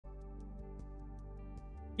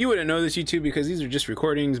You wouldn't know this, YouTube, because these are just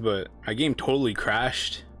recordings, but my game totally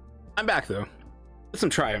crashed. I'm back though, with some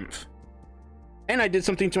triumph. And I did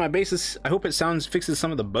something to my basis. I hope it fixes some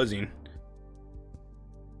of the buzzing.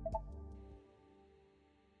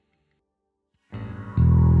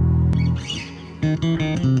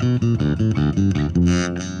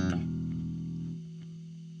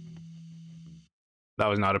 That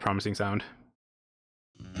was not a promising sound.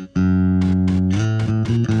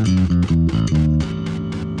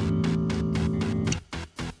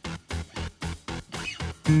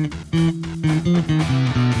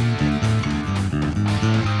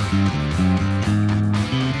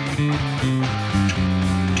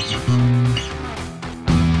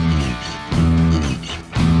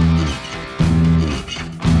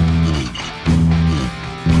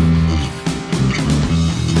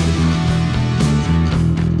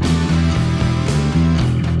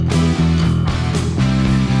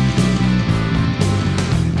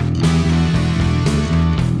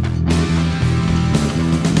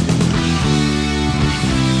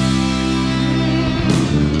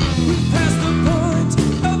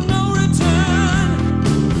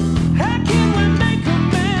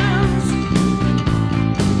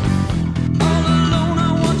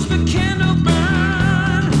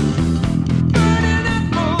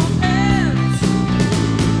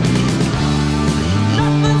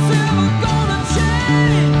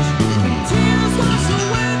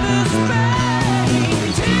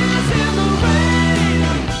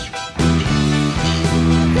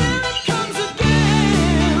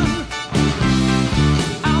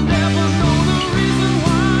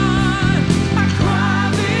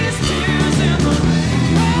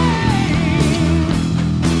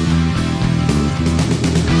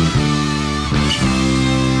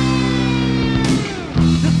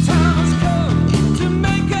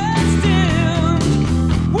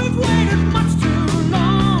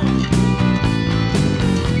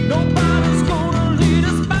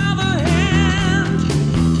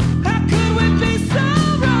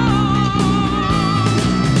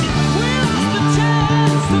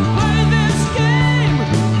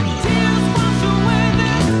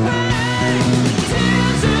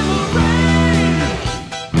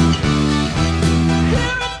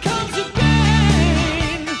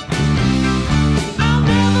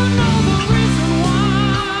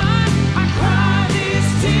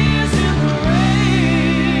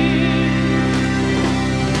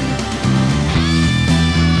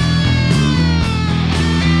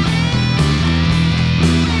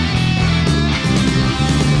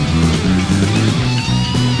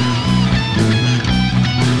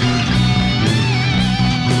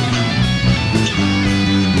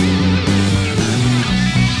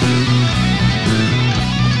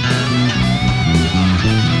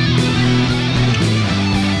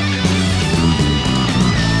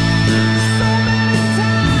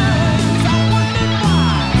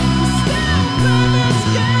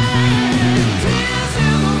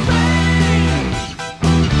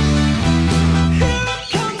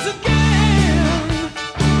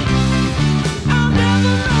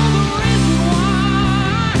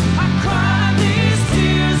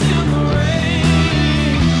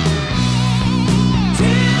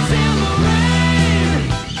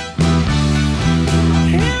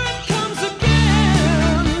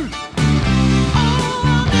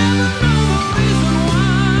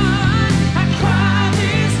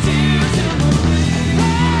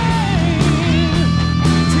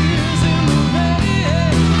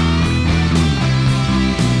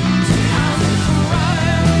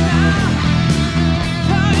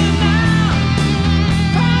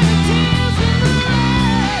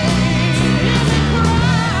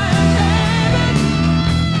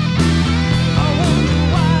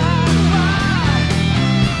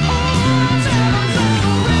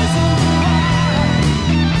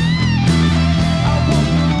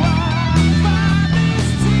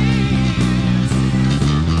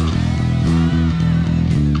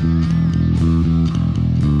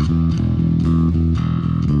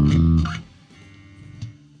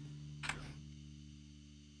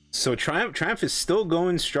 So Triumph is still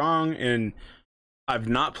going strong, and I've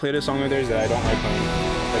not played a song of theirs that I don't like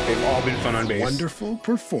playing. Like, they've all been fun on bass. Wonderful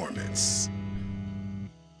performance.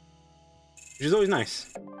 Which is always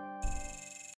nice.